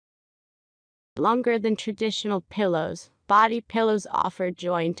Longer than traditional pillows, body pillows offer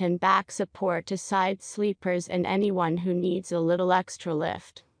joint and back support to side sleepers and anyone who needs a little extra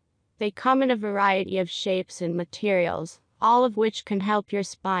lift. They come in a variety of shapes and materials, all of which can help your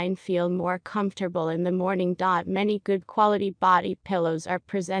spine feel more comfortable in the morning. Many good quality body pillows are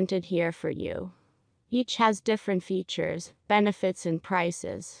presented here for you. Each has different features, benefits, and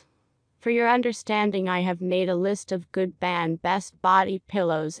prices. For your understanding, I have made a list of good and best body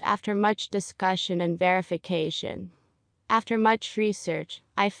pillows after much discussion and verification. After much research,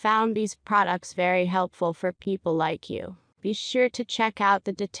 I found these products very helpful for people like you. Be sure to check out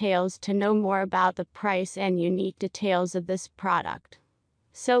the details to know more about the price and unique details of this product.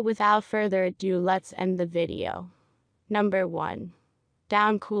 So without further ado, let's end the video. Number 1.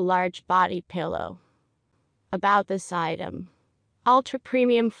 DOWNCOOL Large Body Pillow. About this item. Ultra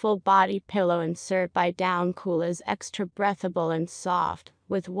Premium Full Body Pillow Insert by DOWNCOOL is extra breathable and soft,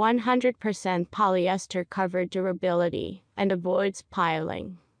 with 100% polyester cover durability, and avoids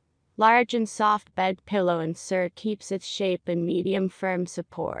piling. Large and soft bed pillow insert keeps its shape and medium firm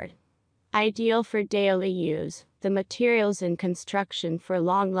support. Ideal for daily use, the materials and construction for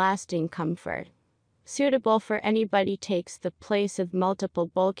long-lasting comfort. Suitable for anybody, takes the place of multiple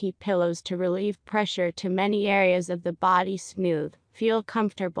bulky pillows to relieve pressure to many areas of the body. Smooth, feel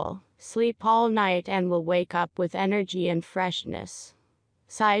comfortable, sleep all night and will wake up with energy and freshness.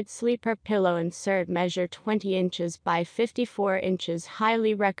 Side sleeper pillow insert measure 20 inches by 54 inches.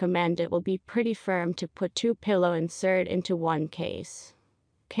 Highly recommend. It will be pretty firm to put 2 pillow insert into one case.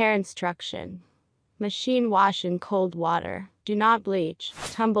 Care instruction. Machine wash in cold water. Do not bleach.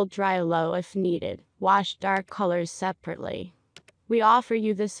 Tumble dry low if needed. Wash dark colors separately. We offer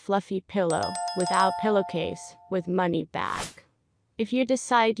you this fluffy pillow, without pillowcase, with money back. If you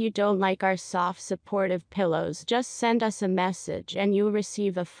decide you don't like our soft supportive pillows, just send us a message and you'll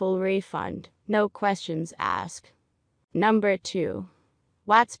receive a full refund, no questions asked. Number 2.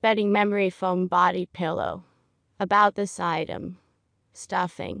 WhatsBedding Memory Foam Body Pillow. About this item.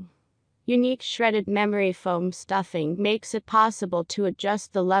 Stuffing. Unique shredded memory foam stuffing makes it possible to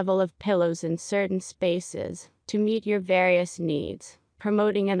adjust the level of pillows in certain spaces to meet your various needs,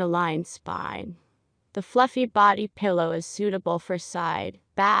 promoting an aligned spine. The fluffy body pillow is suitable for side,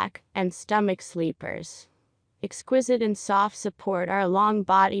 back, and stomach sleepers. Exquisite and soft support. Our long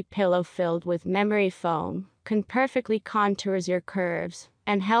body pillow filled with memory foam can perfectly contours your curves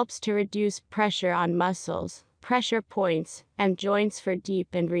and helps to reduce pressure on muscles, pressure points, and joints for deep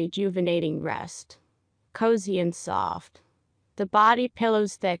and rejuvenating rest. Cozy and soft. The body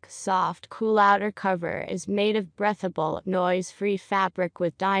pillow's thick, soft, cool outer cover is made of breathable, noise-free fabric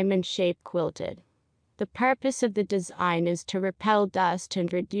with diamond-shaped quilted. The purpose of the design is to repel dust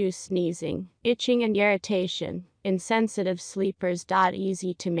and reduce sneezing, itching, and irritation in sensitive sleepers.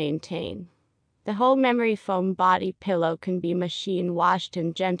 Easy to maintain. The whole memory foam body pillow can be machine washed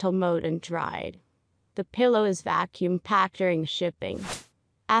in gentle mode and dried. The pillow is vacuum packed during shipping.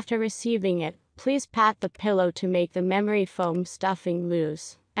 After receiving it, please pat the pillow to make the memory foam stuffing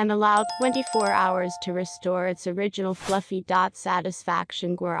loose, and allow 24 hours to restore its original fluffy.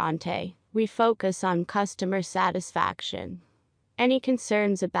 Satisfaction guarantee. We focus on customer satisfaction. Any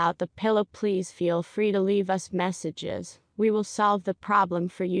concerns about the pillow, please feel free to leave us messages. We will solve the problem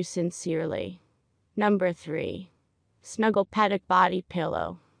for you sincerely. Number 3. Snuggle-Pedic Body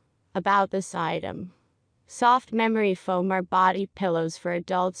Pillow. About this item. Soft memory foam are body pillows for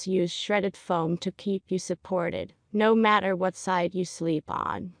adults. Use shredded foam to keep you supported, no matter what side you sleep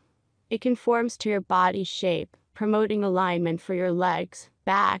on. It conforms to your body shape, promoting alignment for your legs,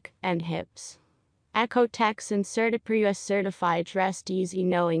 back, and hips. Ecotex and Certipre certified. Rest easy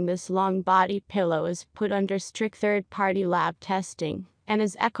knowing this long body pillow is put under strict third-party lab testing and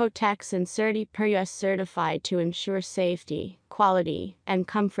is Ecotex and Certipre certified to ensure safety, quality, and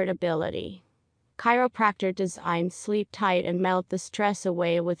comfortability. Chiropractor designed. Sleep tight and melt the stress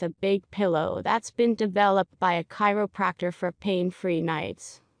away with a big pillow that's been developed by a chiropractor for pain-free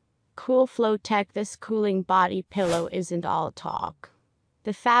nights. Cool Flow Tech. This cooling body pillow isn't all talk.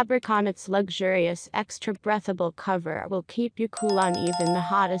 The fabric on its luxurious, extra breathable cover will keep you cool on even the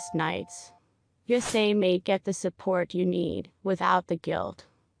hottest nights. USA made. Get the support you need, without the guilt.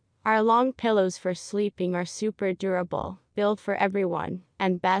 Our long pillows for sleeping are super durable, built for everyone,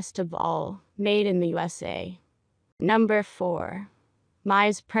 and best of all, made in the USA. Number 4.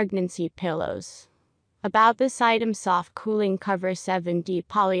 Meiz Pregnancy Pillows. About this item. Soft cooling cover, 7D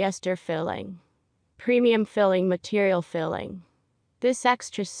polyester filling. Premium filling material filling. This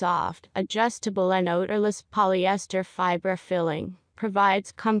extra soft, adjustable, and odorless polyester fiber filling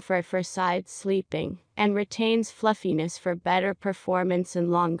provides comfort for side sleeping and retains fluffiness for better performance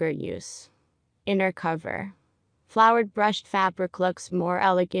and longer use. Inner cover. Flowered brushed fabric looks more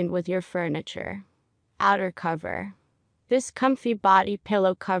elegant with your furniture. Outer cover. This comfy body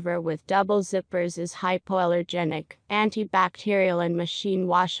pillow cover with double zippers is hypoallergenic, antibacterial and machine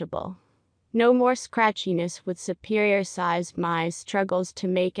washable. No more scratchiness with superior size. Meiz struggles to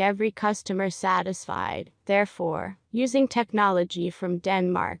make every customer satisfied. Therefore, using technology from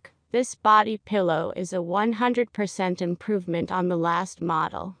Denmark, this body pillow is a 100% improvement on the last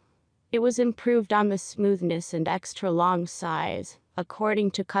model. It was improved on the smoothness and extra long size,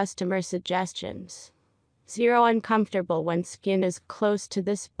 according to customer suggestions. Zero uncomfortable when skin is close to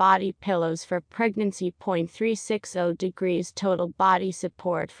this body pillows for pregnancy. 360 degrees total body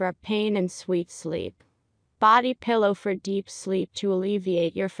support for a pain and sweet sleep. Body pillow for deep sleep to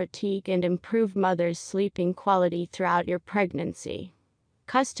alleviate your fatigue and improve mother's sleeping quality throughout your pregnancy.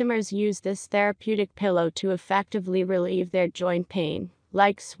 Customers use this therapeutic pillow to effectively relieve their joint pain,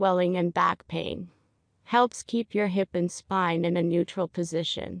 like swelling and back pain. Helps keep your hip and spine in a neutral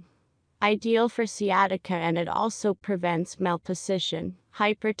position. Ideal for sciatica, and it also prevents malposition,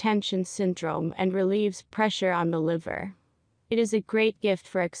 hypertension syndrome, and relieves pressure on the liver. It is a great gift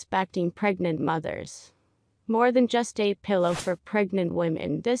for expecting pregnant mothers. More than just a pillow for pregnant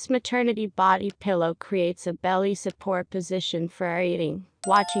women, this maternity body pillow creates a belly support position for eating,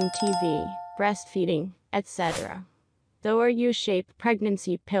 watching TV, breastfeeding, etc. Though a U-shaped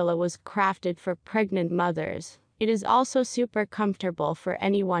pregnancy pillow was crafted for pregnant mothers, it is also super comfortable for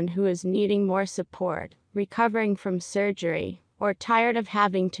anyone who is needing more support, recovering from surgery, or tired of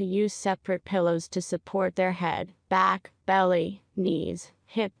having to use separate pillows to support their head, back, belly, knees,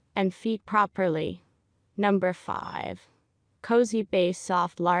 hip, and feet properly. Number 5. Cosybay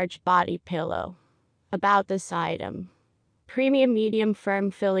Soft Large Body Pillow. About this item. Premium medium firm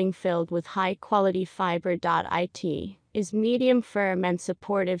filling filled with high quality fiber. It is medium firm and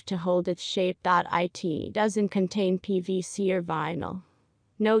supportive to hold its shape. It doesn't contain PVC or vinyl.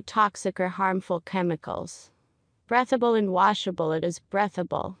 No toxic or harmful chemicals. Breathable and washable. It is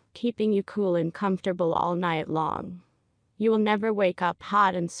breathable, keeping you cool and comfortable all night long. You will never wake up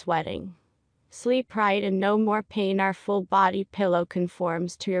hot and sweating. Sleep right and no more pain. Our full body pillow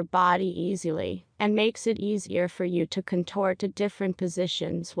conforms to your body easily and makes it easier for you to contort to different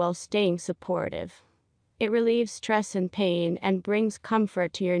positions while staying supportive. It relieves stress and pain and brings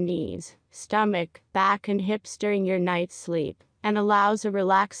comfort to your knees, stomach, back, and hips during your night's sleep, and allows a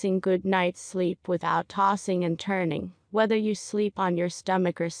relaxing good night's sleep without tossing and turning, whether you sleep on your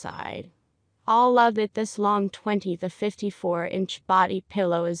stomach or side. All love it. This long 20 to 54-inch body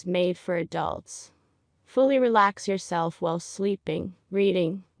pillow is made for adults. Fully relax yourself while sleeping,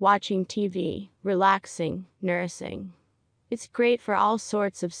 reading, watching TV, relaxing, nursing. It's great for all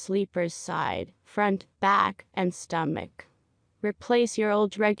sorts of sleepers: side, front, back, and stomach. Replace your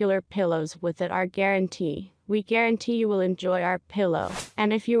old regular pillows with it. Our guarantee. We guarantee you will enjoy our pillow,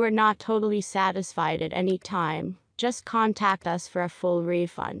 and if you are not totally satisfied at any time, just contact us for a full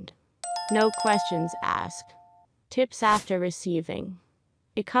refund. No questions asked. Tips after receiving.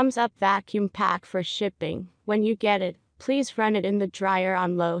 It comes up vacuum packed for shipping. When you get it, please run it in the dryer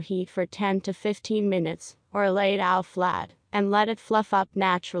on low heat for 10 to 15 minutes, or lay it out flat, and let it fluff up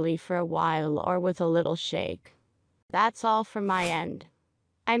naturally for a while or with a little shake. That's all from my end.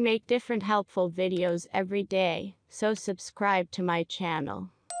 I make different helpful videos every day, so subscribe to my channel.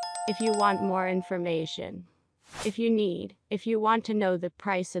 If you want more information. If you want to know the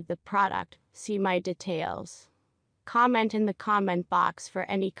price of the product, see my details. Comment in the comment box for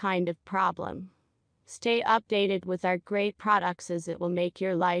any kind of problem. Stay updated with our great products as it will make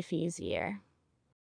your life easier.